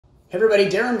Hey everybody,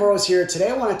 Darren Voros here.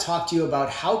 Today I want to talk to you about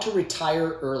how to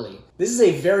retire early. This is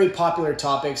a very popular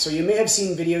topic, so you may have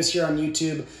seen videos here on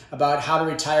YouTube about how to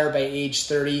retire by age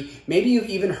 30. Maybe you've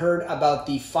even heard about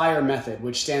the FIRE method,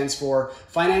 which stands for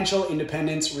Financial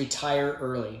Independence Retire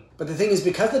Early. But the thing is,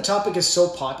 because the topic is so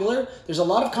popular, there's a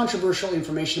lot of controversial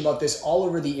information about this all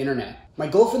over the internet. My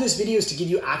goal for this video is to give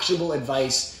you actionable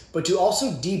advice, but to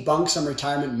also debunk some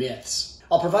retirement myths.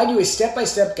 I'll provide you a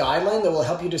step-by-step guideline that will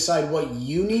help you decide what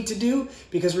you need to do,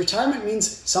 because retirement means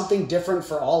something different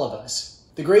for all of us.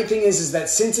 The great thing is that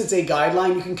since it's a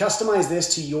guideline, you can customize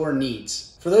this to your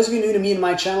needs. For those of you new to me and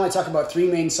my channel, I talk about three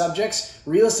main subjects: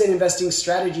 real estate investing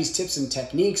strategies, tips, and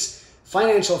techniques,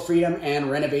 financial freedom,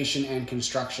 and renovation and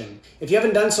construction. If you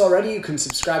haven't done so already, you can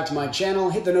subscribe to my channel,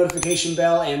 hit the notification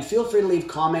bell, and feel free to leave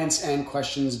comments and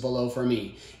questions below for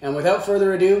me. And without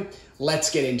further ado,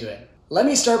 let's get into it. Let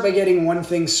me start by getting one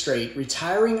thing straight.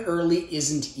 Retiring early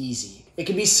isn't easy. It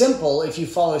can be simple if you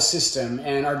follow a system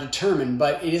and are determined,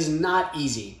 but it is not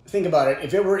easy. Think about it.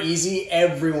 If it were easy,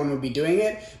 everyone would be doing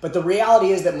it. But the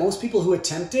reality is that most people who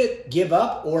attempt it give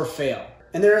up or fail.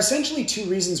 And there are essentially two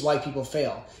reasons why people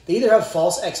fail. They either have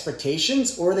false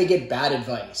expectations or they get bad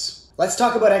advice. Let's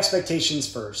talk about expectations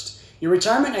first. Your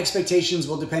retirement expectations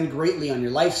will depend greatly on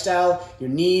your lifestyle, your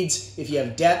needs, if you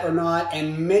have debt or not,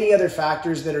 and many other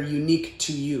factors that are unique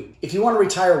to you. If you want to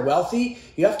retire wealthy,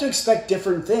 you have to expect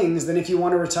different things than if you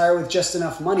want to retire with just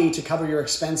enough money to cover your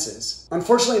expenses.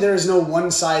 Unfortunately, there is no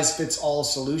one-size-fits-all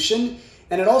solution,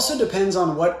 and it also depends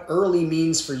on what early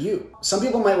means for you. Some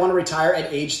people might want to retire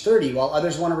at age 30, while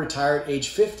others want to retire at age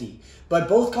 50, but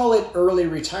both call it early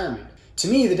retirement. To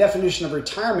me, the definition of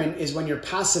retirement is when your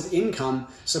passive income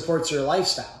supports your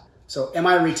lifestyle. So am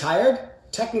I retired?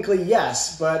 Technically,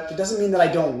 yes, but it doesn't mean that I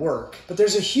don't work. But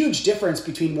there's a huge difference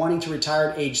between wanting to retire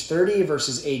at age 30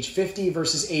 versus age 50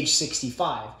 versus age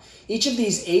 65. Each of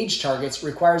these age targets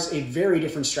requires a very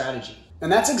different strategy.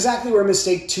 And that's exactly where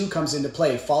mistake 2 comes into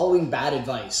play, following bad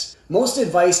advice. Most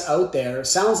advice out there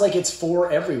sounds like it's for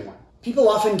everyone. People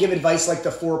often give advice like the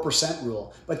 4%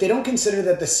 rule, but they don't consider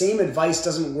that the same advice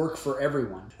doesn't work for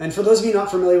everyone. And for those of you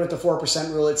not familiar with the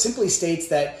 4% rule, it simply states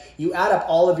that you add up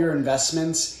all of your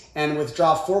investments and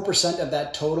withdraw 4% of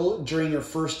that total during your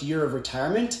first year of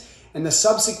retirement, and the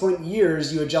subsequent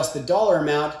years you adjust the dollar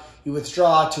amount you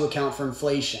withdraw to account for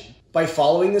inflation. By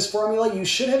following this formula, you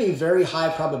should have a very high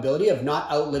probability of not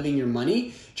outliving your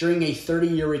money during a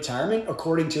 30-year retirement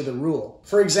according to the rule.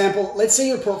 For example, let's say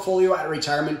your portfolio at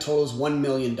retirement totals $1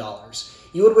 million.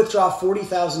 You would withdraw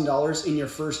 $40,000 in your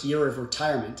first year of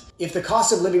retirement. If the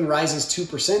cost of living rises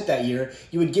 2% that year,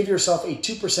 you would give yourself a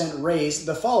 2% raise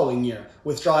the following year,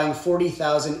 withdrawing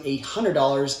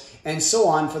 $40,800, and so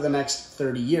on for the next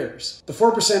 30 years. The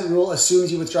 4% rule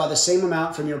assumes you withdraw the same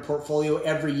amount from your portfolio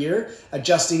every year,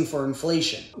 adjusting for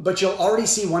inflation. But you'll already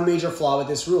see one major flaw with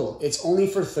this rule. It's only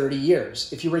for 30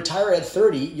 years. If you retire at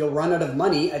 30, you'll run out of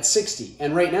money at 60.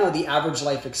 And right now, the average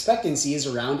life expectancy is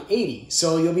around 80.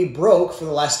 So you'll be broke for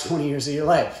the last 20 years of your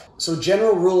life. So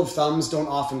general rule of thumbs don't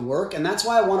often work, and that's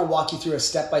why I want to walk you through a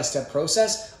step-by-step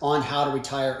process on how to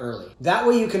retire early. That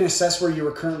way you can assess where you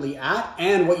are currently at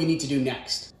and what you need to do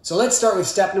next. So let's start with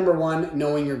step number 1,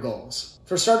 knowing your goals.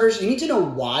 For starters, you need to know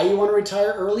why you want to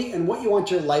retire early and what you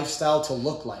want your lifestyle to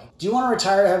look like. Do you want to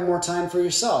retire to have more time for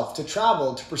yourself, to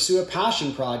travel, to pursue a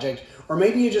passion project, or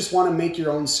maybe you just want to make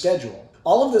your own schedule?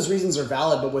 All of those reasons are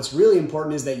valid, but what's really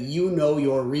important is that you know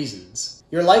your reasons.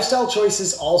 Your lifestyle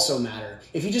choices also matter.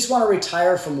 If you just want to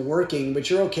retire from working, but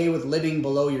you're okay with living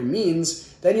below your means,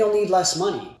 then you'll need less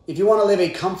money. If you want to live a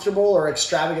comfortable or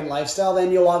extravagant lifestyle,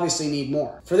 then you'll obviously need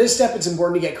more. For this step, it's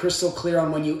important to get crystal clear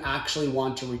on when you actually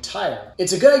want to retire.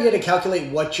 It's a good idea to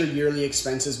calculate what your yearly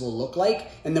expenses will look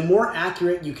like, and the more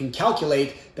accurate you can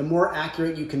calculate, the more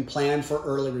accurate you can plan for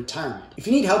early retirement. If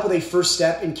you need help with a first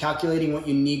step in calculating what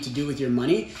you need to do with your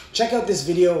money, check out this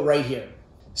video right here.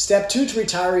 Step 2 to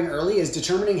retiring early is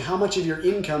determining how much of your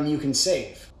income you can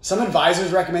save. Some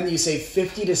advisors recommend that you save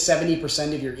 50 to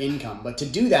 70% of your income, but to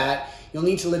do that, you'll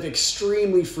need to live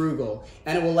extremely frugal,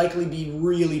 and it will likely be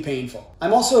really painful.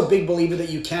 I'm also a big believer that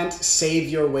you can't save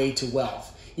your way to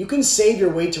wealth. You can save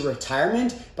your way to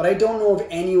retirement, but I don't know of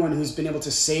anyone who's been able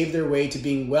to save their way to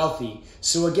being wealthy.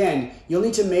 So again, you'll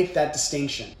need to make that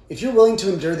distinction. If you're willing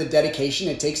to endure the dedication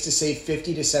it takes to save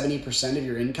 50 to 70% of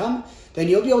your income, then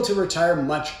you'll be able to retire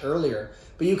much earlier.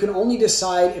 But you can only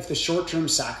decide if the short-term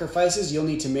sacrifices you'll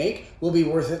need to make will be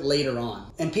worth it later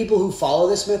on. And people who follow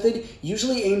this method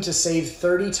usually aim to save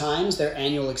 30 times their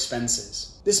annual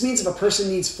expenses. This means if a person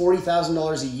needs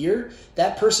 $40,000 a year,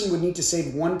 that person would need to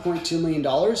save $1.2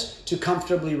 million to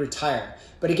comfortably retire.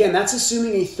 But again, that's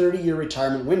assuming a 30-year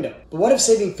retirement window. But what if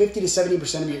saving 50 to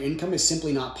 70% of your income is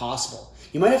simply not possible?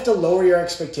 You might have to lower your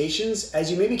expectations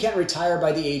as you maybe can't retire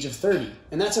by the age of 30,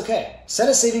 and that's okay. Set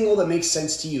a saving goal that makes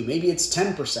sense to you. Maybe it's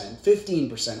 10%,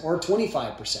 15%, or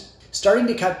 25%. Starting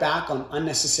to cut back on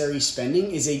unnecessary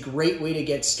spending is a great way to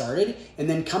get started, and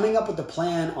then coming up with a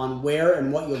plan on where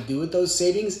and what you'll do with those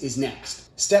savings is next.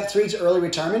 Step 3 to early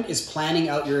retirement is planning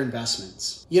out your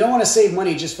investments. You don't want to save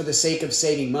money just for the sake of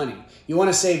saving money. You want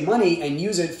to save money and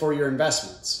use it for your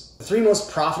investments. The 3 most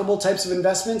profitable types of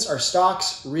investments are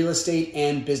stocks, real estate,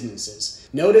 and businesses.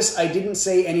 Notice I didn't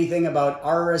say anything about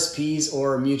RRSPs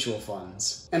or mutual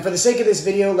funds. And for the sake of this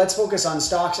video, let's focus on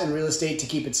stocks and real estate to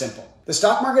keep it simple. The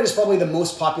stock market is probably the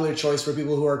most popular choice for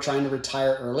people who are trying to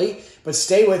retire early, but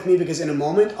stay with me because in a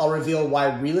moment I'll reveal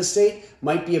why real estate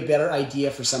might be a better idea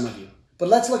for some of you. But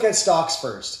let's look at stocks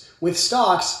first. With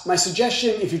stocks, my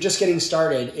suggestion if you're just getting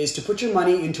started is to put your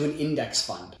money into an index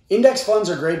fund. Index funds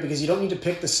are great because you don't need to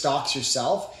pick the stocks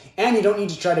yourself and you don't need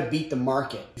to try to beat the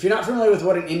market. If you're not familiar with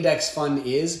what an index fund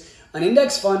is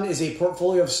a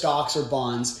portfolio of stocks or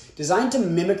bonds designed to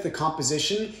mimic the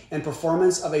composition and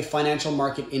performance of a financial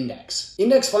market index.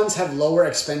 Index funds have lower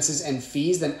expenses and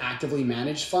fees than actively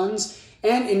managed funds,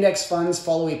 and index funds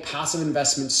follow a passive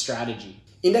investment strategy.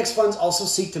 Index funds also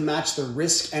seek to match the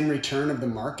risk and return of the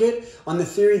market on the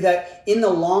theory that in the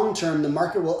long term, the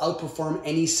market will outperform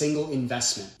any single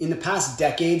investment. In the past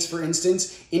decades, for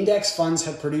instance, index funds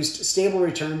have produced stable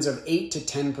returns of 8 to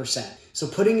 10%. So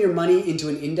putting your money into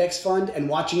an index fund and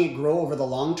watching it grow over the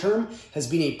long term has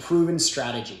been a proven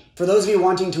strategy. For those of you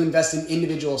wanting to invest in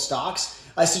individual stocks,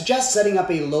 I suggest setting up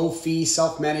a low-fee,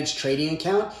 self-managed trading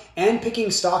account and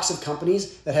picking stocks of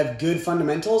companies that have good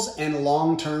fundamentals and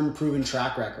long-term proven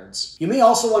track records. You may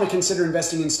also want to consider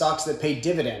investing in stocks that pay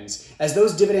dividends, as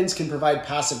those dividends can provide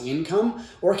passive income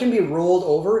or can be rolled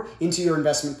over into your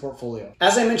investment portfolio.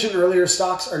 As I mentioned earlier,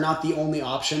 stocks are not the only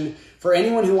option. For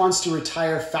anyone who wants to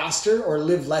retire faster or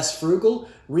live less frugal,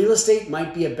 real estate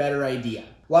might be a better idea.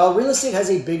 While real estate has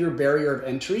a bigger barrier of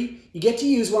entry, you get to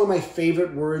use one of my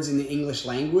favorite words in the English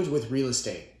language with real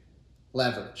estate: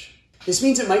 leverage. This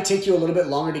means it might take you a little bit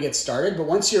longer to get started, but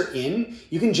once you're in,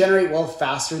 you can generate wealth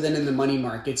faster than in the money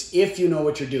markets if you know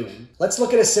what you're doing. Let's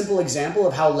look at a simple example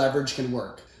of how leverage can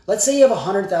work. Let's say you have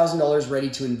 $100,000 ready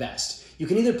to invest. You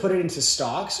can either put it into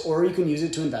stocks or you can use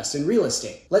it to invest in real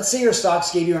estate. Let's say your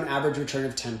stocks gave you an average return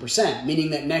of 10%, meaning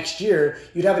that next year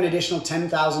you'd have an additional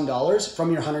 $10,000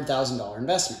 from your $100,000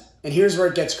 investment. And here's where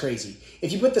it gets crazy.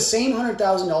 If you put the same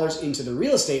 $100,000 into the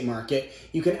real estate market,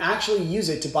 you can actually use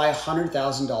it to buy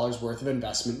 $100,000 worth of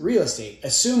investment real estate,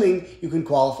 assuming you can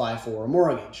qualify for a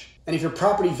mortgage. And if your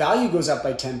property value goes up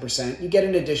by 10%, you get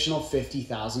an additional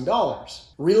 $50,000.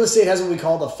 Real estate has what we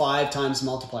call the 5 times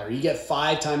multiplier. You get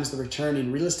 5 times the return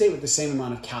in real estate with the same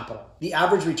amount of capital. The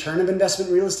average return of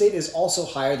investment real estate is also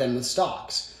higher than with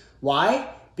stocks. Why?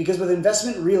 Because with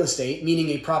investment real estate, meaning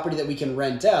a property that we can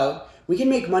rent out, we can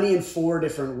make money in 4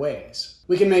 different ways.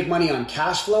 We can make money on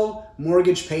cash flow,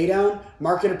 mortgage paydown,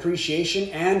 market appreciation,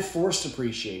 and forced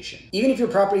appreciation. Even if your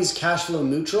property is cash flow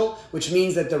neutral, which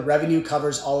means that the revenue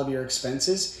covers all of your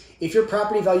expenses, if your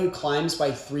property value climbs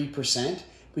by 3%,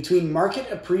 between market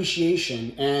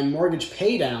appreciation and mortgage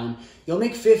paydown, you'll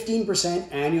make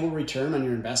 15% annual return on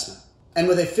your investment. And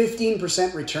with a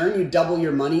 15% return, you double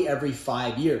your money every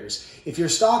 5 years. If your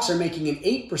stocks are making an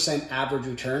 8% average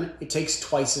return, it takes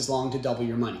twice as long to double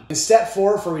your money. And step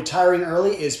 4 for retiring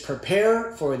early is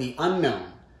prepare for the unknown,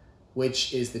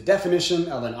 which is the definition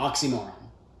of an oxymoron.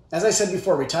 As I said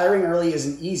before, retiring early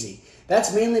isn't easy.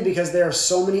 That's mainly because there are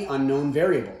so many unknown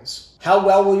variables. How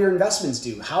well will your investments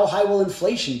do? How high will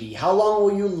inflation be? How long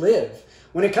will you live?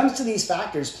 When it comes to these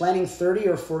factors, planning 30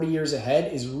 or 40 years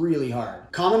ahead is really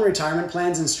hard. Common retirement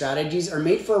plans and strategies are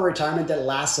made for a retirement that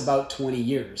lasts about 20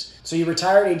 years. So you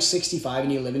retire at age 65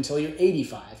 and you live until you're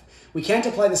 85. We can't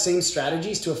apply the same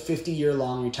strategies to a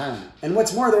 50-year-long retirement. And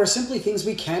what's more, there are simply things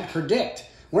we can't predict.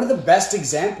 One of the best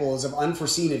examples of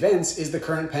unforeseen events is the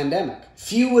current pandemic.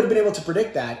 Few would have been able to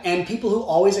predict that, and people who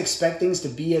always expect things to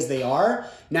be as they are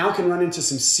now can run into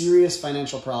some serious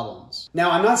financial problems.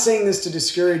 Now, I'm not saying this to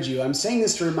discourage you. I'm saying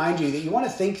this to remind you that you want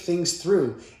to think things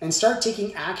through and start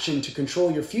taking action to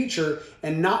control your future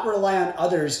and not rely on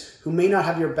others who may not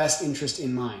have your best interest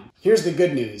in mind. Here's the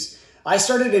good news. I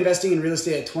started investing in real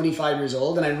estate at 25 years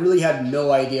old, and I really had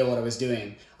no idea what I was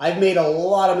doing. I've made a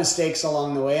lot of mistakes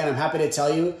along the way, and I'm happy to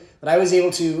tell you that I was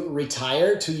able to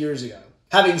retire 2 years ago.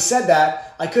 Having said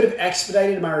that, I could have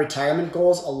expedited my retirement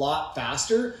goals a lot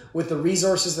faster with the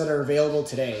resources that are available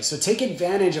today. So take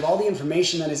advantage of all the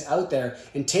information that is out there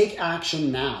and take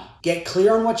action now. Get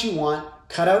clear on what you want,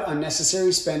 cut out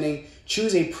unnecessary spending,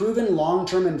 Choose a proven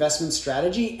long-term investment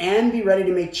strategy and be ready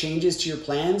to make changes to your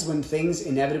plans when things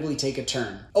inevitably take a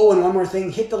turn. Oh, and one more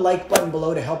thing, hit the like button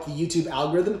below to help the YouTube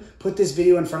algorithm put this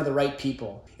video in front of the right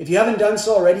people. If you haven't done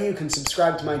so already, you can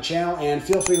subscribe to my channel and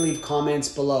feel free to leave comments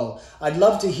below. I'd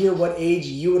love to hear what age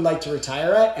you would like to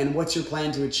retire at and what's your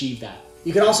plan to achieve that.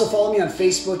 You can also follow me on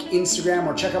Facebook, Instagram,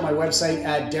 or check out my website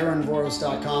at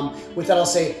darrenvoros.com. With that, I'll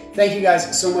say thank you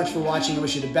guys so much for watching. I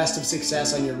wish you the best of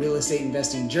success on your real estate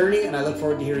investing journey, and I look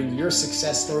forward to hearing your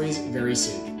success stories very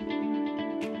soon.